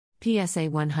PSA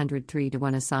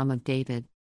 103-1 A Psalm of David.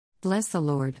 Bless the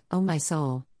Lord, O my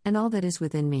soul, and all that is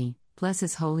within me, bless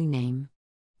his holy name.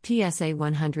 PSA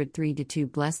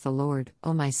 103-2 Bless the Lord,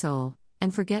 O my soul,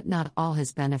 and forget not all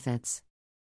his benefits.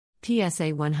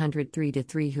 PSA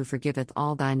 103-3 Who forgiveth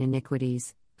all thine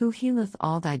iniquities, who healeth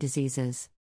all thy diseases.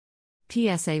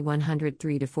 PSA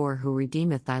 103-4 Who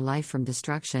redeemeth thy life from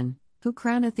destruction, who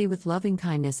crowneth thee with loving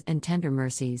kindness and tender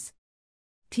mercies.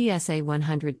 PSA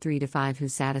 103-5 Who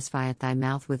satisfieth thy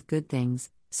mouth with good things,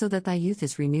 so that thy youth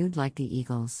is renewed like the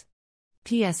eagles.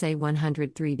 PSA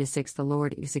 103-6 The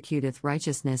Lord executeth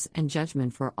righteousness and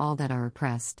judgment for all that are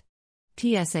oppressed.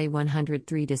 PSA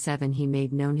 103-7 He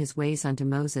made known his ways unto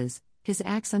Moses, his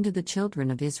acts unto the children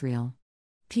of Israel.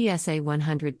 PSA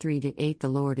 103-8 The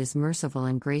Lord is merciful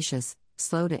and gracious,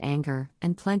 slow to anger,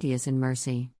 and plenteous in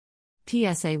mercy.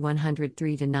 PSA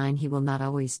 103-9 He will not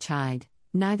always chide,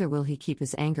 neither will he keep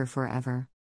his anger forever.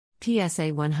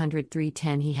 PSA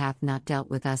 103-10 He hath not dealt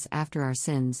with us after our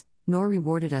sins, nor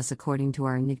rewarded us according to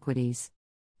our iniquities.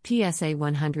 PSA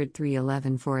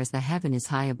 103-11 For as the heaven is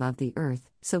high above the earth,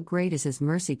 so great is his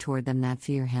mercy toward them that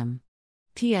fear him.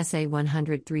 PSA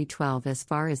 103-12 As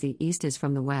far as the east is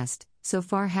from the west, so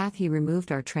far hath he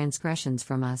removed our transgressions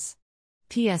from us.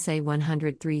 PSA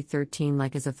 103-13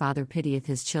 Like as a father pitieth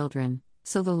his children,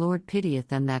 so the Lord pitieth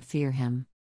them that fear him.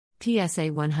 PSA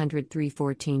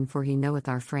 103-14 For he knoweth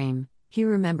our frame, he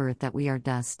remembereth that we are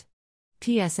dust.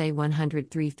 PSA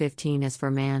 103-15 As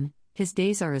for man, his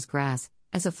days are as grass,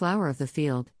 as a flower of the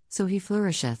field, so he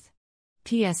flourisheth.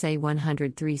 PSA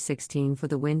 103-16 For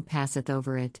the wind passeth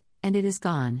over it, and it is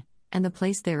gone, and the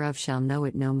place thereof shall know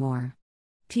it no more.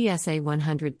 PSA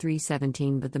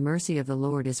 103-17 But the mercy of the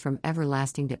Lord is from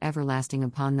everlasting to everlasting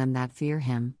upon them that fear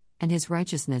him, and his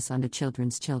righteousness unto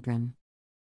children's children.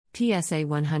 PSA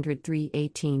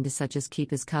 103-18 To such as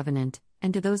keep his covenant,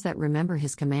 and to those that remember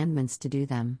his commandments to do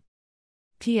them.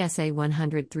 PSA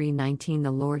 103-19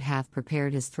 The Lord hath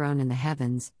prepared his throne in the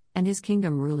heavens, and his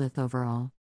kingdom ruleth over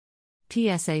all.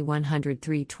 PSA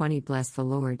 103-20 Bless the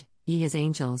Lord, ye his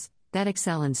angels, that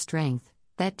excel in strength,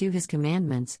 that do his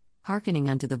commandments, hearkening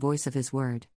unto the voice of his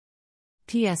word.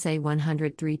 PSA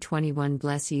 103-21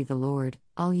 Bless ye the Lord,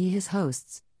 all ye his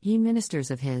hosts, ye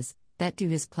ministers of his, that do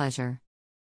his pleasure.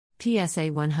 PSA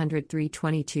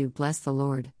 103-22 Bless the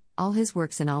Lord, all his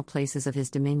works in all places of his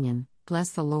dominion,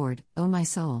 bless the Lord, O my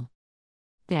soul.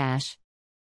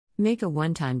 Make a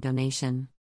one-time donation.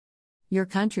 Your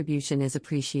contribution is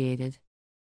appreciated.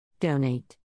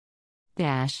 Donate.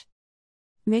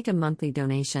 Make a monthly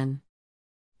donation.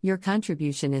 Your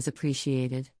contribution is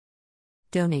appreciated.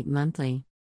 Donate monthly.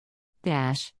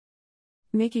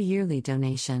 Make a yearly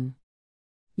donation.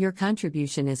 Your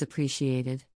contribution is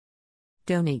appreciated.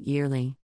 Donate yearly.